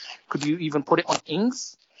one? Could you even put it on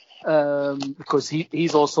Ings? Because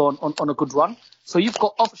he's also on a good run. So you've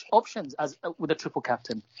got options with a triple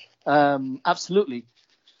captain. Absolutely.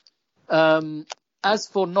 As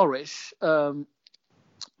for Norwich,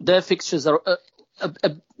 their fixtures are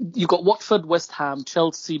you've got Watford, West Ham,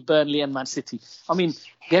 Chelsea, Burnley, and Man City. I mean,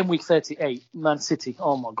 game week 38, Man City.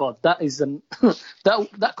 Oh my God, that is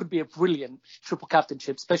that could be a brilliant triple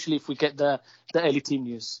captainship, especially if we get the early team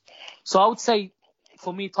news. So I would say,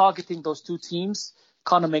 for me, targeting those 2 teams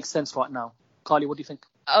kind of makes sense right now. Kylie, what do you think?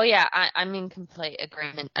 Oh yeah, I'm in complete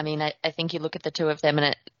agreement. I mean, I think you look at the 2 of them,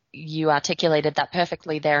 and you articulated that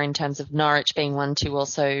perfectly there in terms of Norwich being one to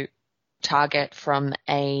also target from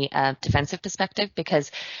a defensive perspective,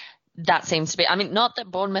 because that seems to be, I mean, not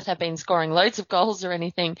that Bournemouth have been scoring loads of goals or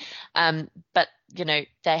anything, but, you know,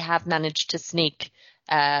 they have managed to sneak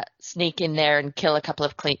in there and kill a couple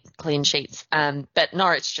of clean sheets. But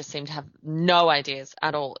Norwich just seem to have no ideas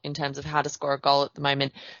at all in terms of how to score a goal at the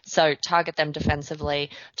moment. So target them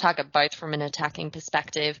defensively, target both from an attacking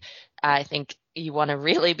perspective. I think you want to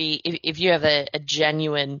really be, if you have a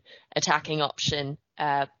genuine attacking option,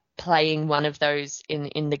 playing one of those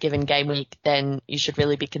in the given game week, then you should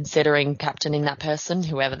really be considering captaining that person,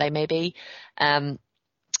 whoever they may be,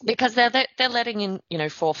 because they're letting in, you know,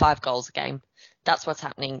 4 or 5 goals a game. That's what's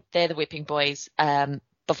happening. They're the whipping boys.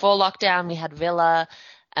 Before lockdown, we had Villa,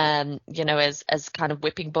 you know, as kind of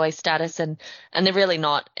whipping boy status, and they're really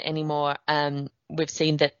not anymore. We've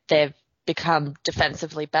seen that they've become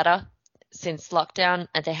defensively better since lockdown,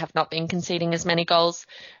 and they have not been conceding as many goals,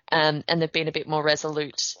 and they've been a bit more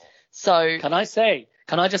resolute. So Can I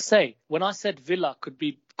just say, when I said Villa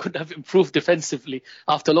could have improved defensively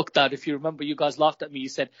after lockdown, if you remember, you guys laughed at me. You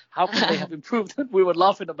said, how could they have improved? We were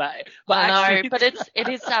laughing about it. But I know, but it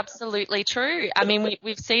is absolutely true. I mean,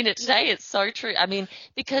 we've seen it today. It's so true. I mean,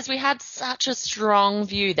 because we had such a strong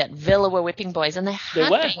view that Villa were whipping boys, and they had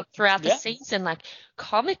been throughout the season, like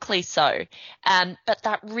comically so. But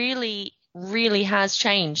that really has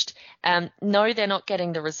changed. No, they're not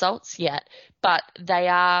getting the results yet, but they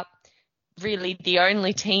are really the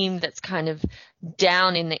only team that's kind of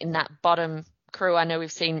down in that bottom crew. I know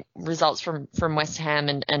we've seen results from West Ham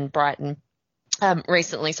and Brighton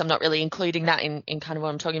recently, so I'm not really including that in kind of what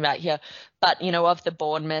I'm talking about here. But, you know, of the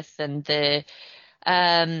Bournemouth and the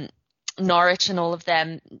Norwich and all of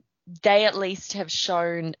them, they at least have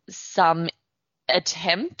shown some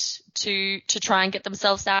attempt to try and get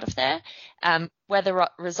themselves out of there. Whether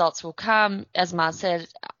results will come, as Mars said,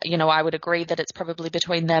 you know, I would agree that it's probably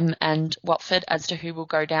between them and Watford as to who will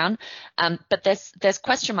go down. But there's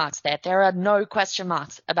question marks there. There are no question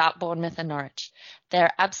marks about Bournemouth and Norwich.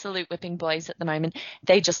 They're absolute whipping boys at the moment.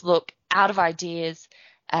 They just look out of ideas,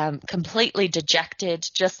 completely dejected,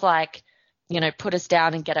 just like, you know, put us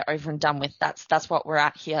down and get it over and done with. That's what we're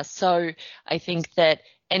at here. So I think that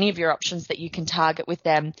any of your options that you can target with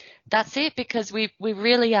them, that's it, because we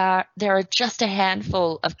really are, there are just a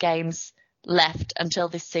handful of games left until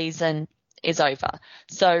this season is over.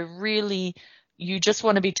 So really, you just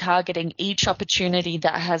want to be targeting each opportunity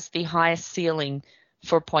that has the highest ceiling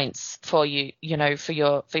for points for you, you know, for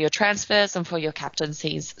your transfers and for your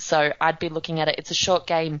captaincies. So I'd be looking at it. It's a short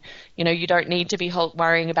game. You know, you don't need to be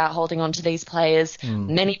worrying about holding on to these players.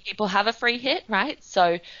 Many people have a free hit, right?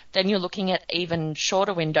 So then you're looking at even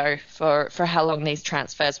shorter window for how long these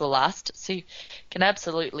transfers will last. So you can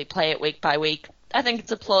absolutely play it week by week. I think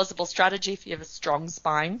it's a plausible strategy if you have a strong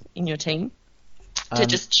spine in your team to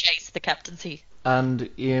just chase the captaincy. And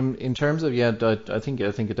in terms of, I think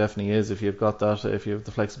it definitely is, if you've got that, if you have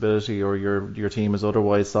the flexibility, or your team is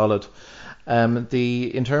otherwise solid.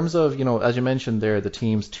 In terms of, you know, as you mentioned there, the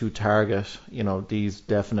teams to target, you know, these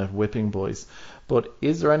definite whipping boys. But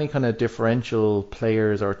is there any kind of differential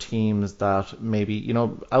players or teams that maybe, you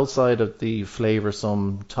know, outside of the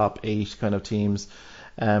flavoursome top 8 kind of teams?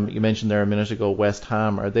 You mentioned there a minute ago West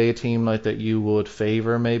Ham. Are they a team like that you would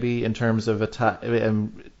favour maybe in terms of attack?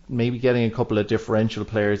 Maybe getting a couple of differential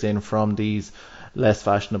players in from these less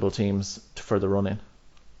fashionable teams for the run-in?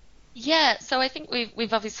 Yeah, so I think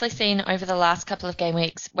we've obviously seen over the last couple of game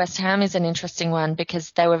weeks, West Ham is an interesting one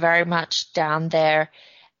because they were very much down there,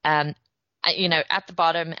 you know, at the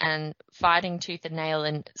bottom and fighting tooth and nail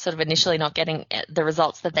and sort of initially not getting the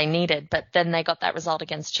results that they needed, but then they got that result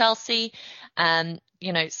against Chelsea,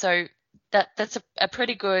 you know, so that's a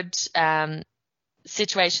pretty good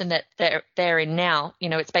situation that they're in now. You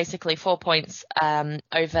know, it's basically 4 points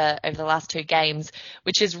over the last 2 games,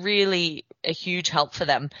 which is really a huge help for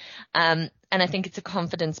them. And I think it's a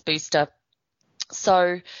confidence booster.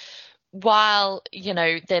 So while,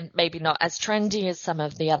 they're maybe not as trendy as some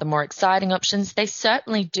of the other more exciting options, they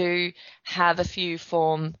certainly do have a few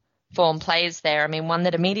form players there. I mean, one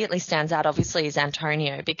that immediately stands out obviously is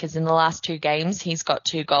Antonio, because in the last 2 games he's got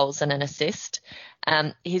 2 goals and an assist.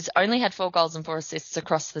 He's only had 4 goals and 4 assists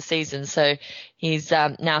across the season, so he's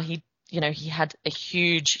now he had a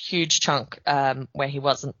huge chunk where he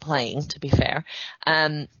wasn't playing, to be fair.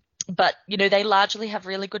 But they largely have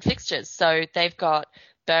really good fixtures. So they've got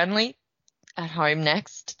Burnley at home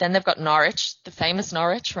next. Then they've got Norwich, the famous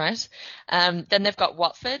Norwich, right? Then they've got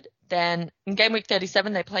Watford. Then in game week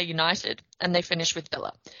 37, they play United and they finish with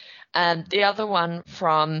Villa. The other one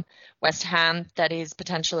from West Ham that is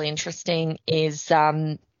potentially interesting is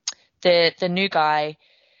the new guy,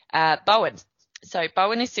 Bowen. So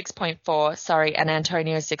Bowen is 6.4, and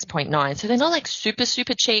Antonio is 6.9. So they're not like super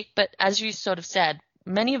cheap, but as you sort of said,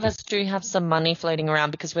 many of us do have some money floating around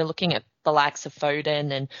because we're looking at the likes of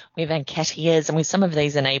Foden and we have Nketiahs and we have some of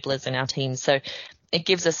these enablers in our team. So it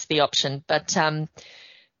gives us the option. But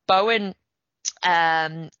Bowen,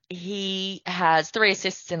 he has 3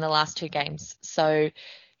 assists in the last 2 games. So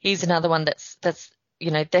he's another one that's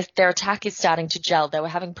their attack is starting to gel. They were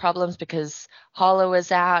having problems because Holler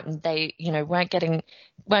was out and they, weren't getting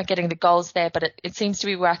the goals there, but it seems to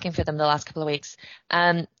be working for them the last couple of weeks.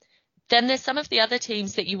 Then there's some of the other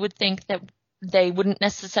teams that you would think that they wouldn't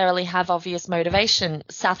necessarily have obvious motivation.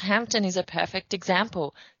 Southampton is a perfect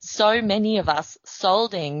example. So many of us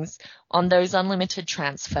sold Ings on those unlimited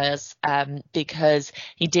transfers because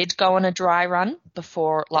he did go on a dry run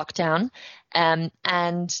before lockdown, and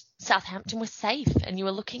Southampton was safe. And you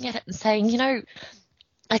were looking at it and saying,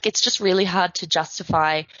 it's just really hard to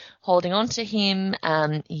justify holding on to him.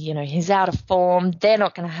 He's out of form. They're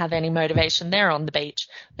not going to have any motivation. They're on the beach,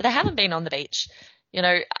 but they haven't been on the beach.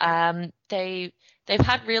 They've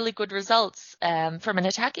had really good results from an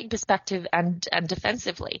attacking perspective and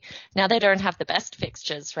defensively. Now they don't have the best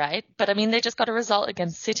fixtures, right? But I mean, they just got a result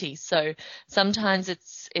against City. So sometimes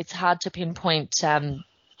it's hard to pinpoint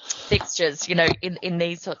fixtures, in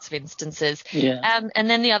these sorts of instances. Yeah. And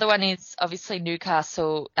then the other one is obviously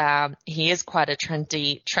Newcastle. He is quite a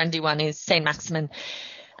trendy one, is St. Maximin.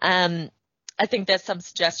 I think there's some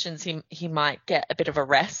suggestions he might get a bit of a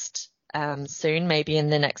rest soon, maybe in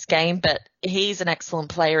the next game, but he's an excellent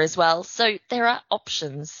player as well. So there are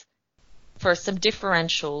options for some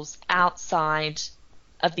differentials outside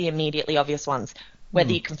of the immediately obvious ones.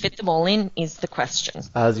 Whether you can fit them all in is the question.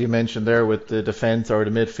 As you mentioned there, with the defence or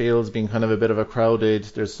the midfields being kind of a bit of a crowded,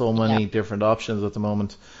 there's so many different options at the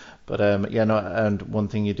moment. But and one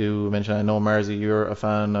thing you do mention, I know Marzi, you're a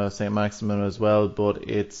fan of St. Maximin as well, but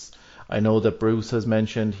I know that Bruce has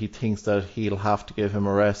mentioned he thinks that he'll have to give him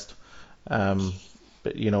a rest.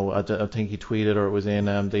 But I think he tweeted, or it was in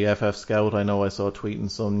the FF Scout, I know I saw tweeting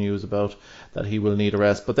some news about that he will need a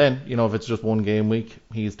rest. But then, if it's just one game week,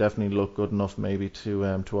 he's definitely looked good enough maybe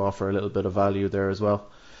to offer a little bit of value there as well.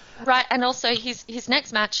 Right, and also his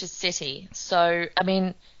next match is City. So, I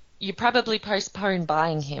mean, you probably postpone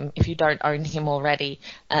buying him if you don't own him already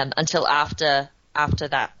until after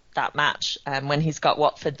that match when he's got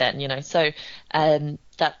Watford then, So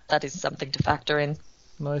that is something to factor in.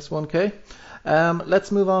 Nice one, Kay.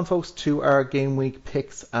 Let's move on, folks, to our game week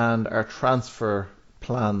picks and our transfer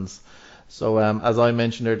plans. So as I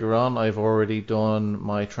mentioned earlier on, I've already done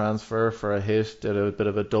my transfer for a hit, did a bit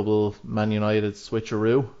of a double Man United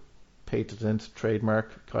switcheroo, patent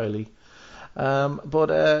trademark Kylie.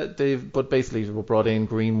 But basically we brought in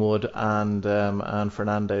Greenwood and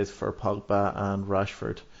Fernandes for Pogba and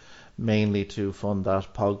Rashford, mainly to fund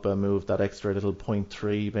that Pogba move. That extra little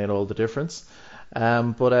 0.3 made all the difference.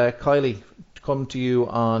 But Kylie, come to you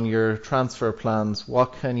on your transfer plans.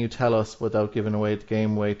 What can you tell us without giving away the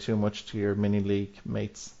game way too much to your mini league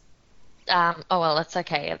mates? Well, that's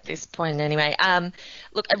okay at this point anyway.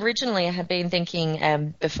 Look, originally I had been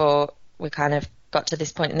thinking before we kind of got to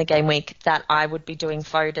this point in the game week that I would be doing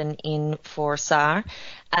Foden in for Sarr.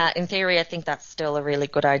 In theory, I think that's still a really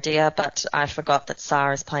good idea, but I forgot that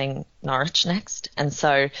Sarr is playing Norwich next. And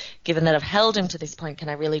so given that I've held him to this point, can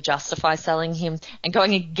I really justify selling him and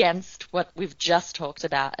going against what we've just talked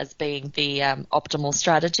about as being the optimal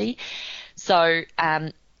strategy? So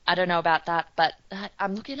I don't know about that, but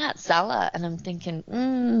I'm looking at Salah and I'm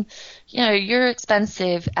thinking, you're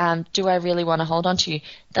expensive. Do I really want to hold on to you?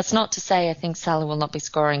 That's not to say I think Salah will not be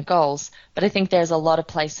scoring goals, but I think there's a lot of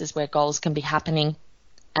places where goals can be happening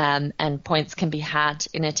and points can be had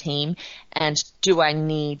in a team. And do I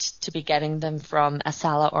need to be getting them from a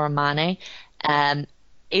Salah or a Mane?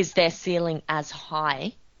 Is their ceiling as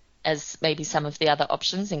high as maybe some of the other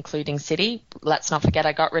options, including City? Let's not forget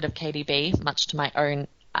I got rid of KDB, much to my own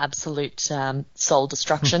absolute soul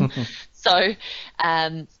destruction. So,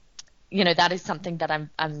 that is something that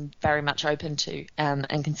I'm very much open to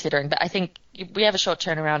and considering. But I think we have a short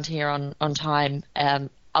turnaround here on time.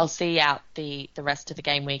 I'll see out the rest of the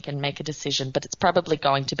game week and make a decision, but it's probably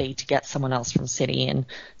going to be to get someone else from City in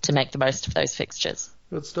to make the most of those fixtures.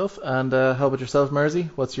 Good stuff. And how about yourself, Mersey?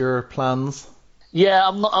 What's your plans? Yeah,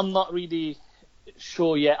 I'm not really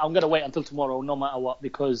sure yet. I'm going to wait until tomorrow, no matter what,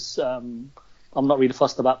 because I'm not really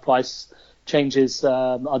fussed about price changes.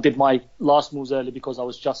 I did my last moves early because I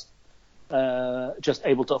was just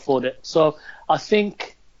able to afford it. So I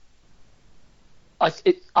think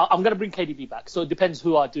I'm going to bring KDB back. So it depends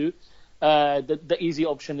who I do. The easy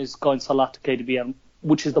option is going Salah to KDB,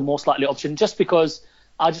 which is the most likely option, just because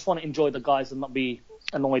I just want to enjoy the guys and not be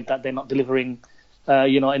annoyed that they're not delivering,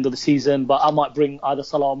 end of the season. But I might bring either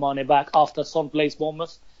Salah or Mane back after Son plays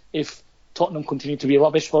Bournemouth if Tottenham continue to be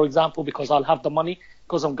rubbish, for example, because I'll have the money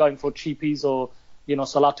because I'm going for cheapies, or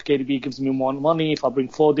Salah to KDB gives me more money. If I bring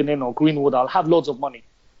Foden in or Greenwood, I'll have loads of money.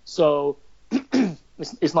 So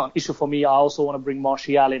it's not an issue for me. I also want to bring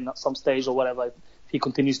Martial in at some stage or whatever if he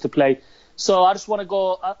continues to play. So I just want to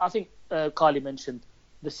go. I think Kylie mentioned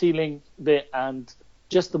the ceiling bit and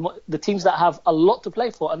just the teams that have a lot to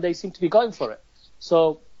play for, and they seem to be going for it.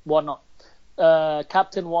 So why not?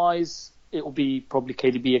 Captain wise, it will be probably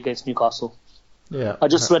KDB against Newcastle. Yeah. I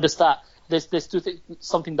just read a stat. There's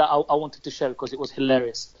something that I wanted to share because it was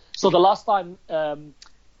hilarious. So the last time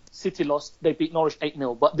City lost, they beat Norwich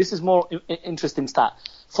 8-0. But this is more interesting stat.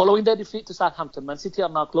 Following their defeat to Southampton, Man City are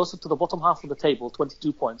now closer to the bottom half of the table,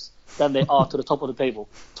 22 points, than they are to the top of the table,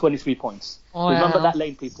 23 points. Wow. Remember that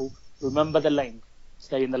lane, people. Remember the lane.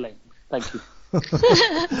 Stay in the lane. Thank you.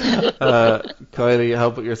 Kylie, how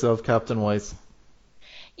about yourself, captain-wise?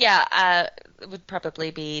 Yeah, it would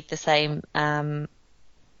probably be the same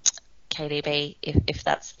KDB if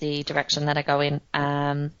that's the direction that I go in.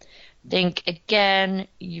 Think again,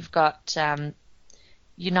 you've got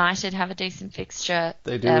United have a decent fixture.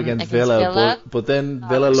 They do against Villa. But then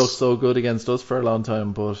Villa looked so good against us for a long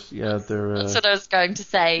time. But yeah, they're. That's what I was going to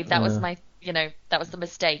say. That was that was the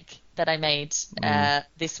mistake that I made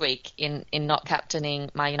this week in not captaining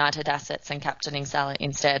my United assets and captaining Salah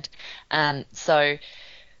instead. So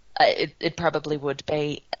it probably would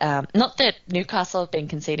be not that Newcastle have been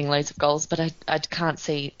conceding loads of goals, but I can't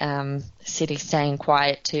see City staying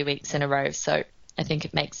quiet 2 weeks in a row. So I think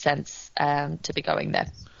it makes sense to be going there.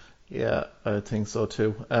 Yeah, I think so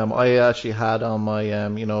too. I actually had on my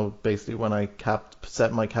basically when I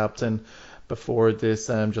set my captain before this,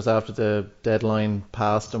 just after the deadline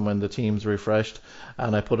passed and when the teams refreshed,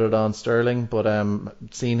 and I put it on Sterling, but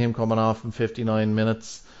seeing him coming off in 59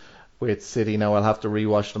 minutes with City, now I'll have to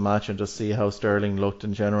rewatch the match and just see how Sterling looked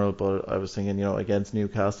in general, but I was thinking, against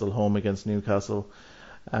Newcastle, home against Newcastle.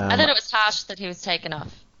 I thought it was harsh that he was taken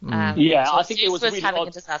off. I think it was really having odd.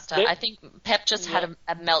 a disaster. I think Pep just had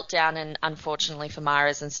a meltdown, and unfortunately for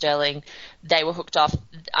Mahrez and Sterling, they were hooked off.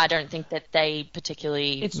 I don't think that they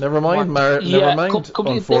particularly. Never mind.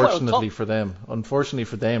 Unfortunately for them. Unfortunately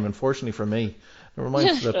for them. Unfortunately for me. Never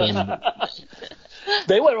mind flipping.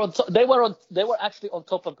 They were actually on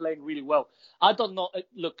top and playing really well. I don't know.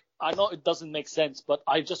 Look, I know it doesn't make sense, but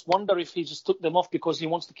I just wonder if he just took them off because he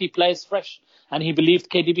wants to keep players fresh and he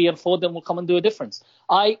believed KDB and Foden will come and do a difference.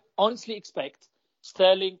 I honestly expect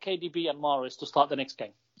Sterling, KDB and Mahrez to start the next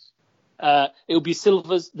game. It will be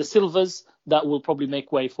the Silvers that will probably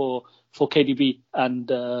make way for KDB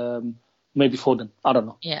and maybe Foden. I don't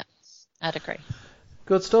know. Yeah, I'd agree.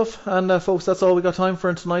 Good stuff. And folks, that's all we got time for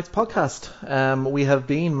in tonight's podcast. We have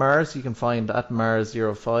been Mars, you can find at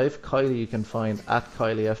Mars05. Kylie, you can find at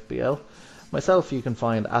KylieFBL. Myself, you can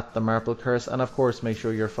find at The Marple Curse. And of course, make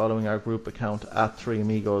sure you're following our group account at 3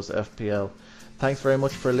 Amigos FPL. Thanks very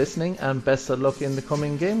much for listening and best of luck in the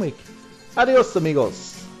coming game week. Adios,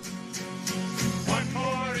 amigos. One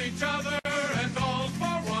for each other and all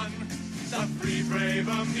for one. The three brave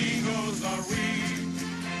amigos are we.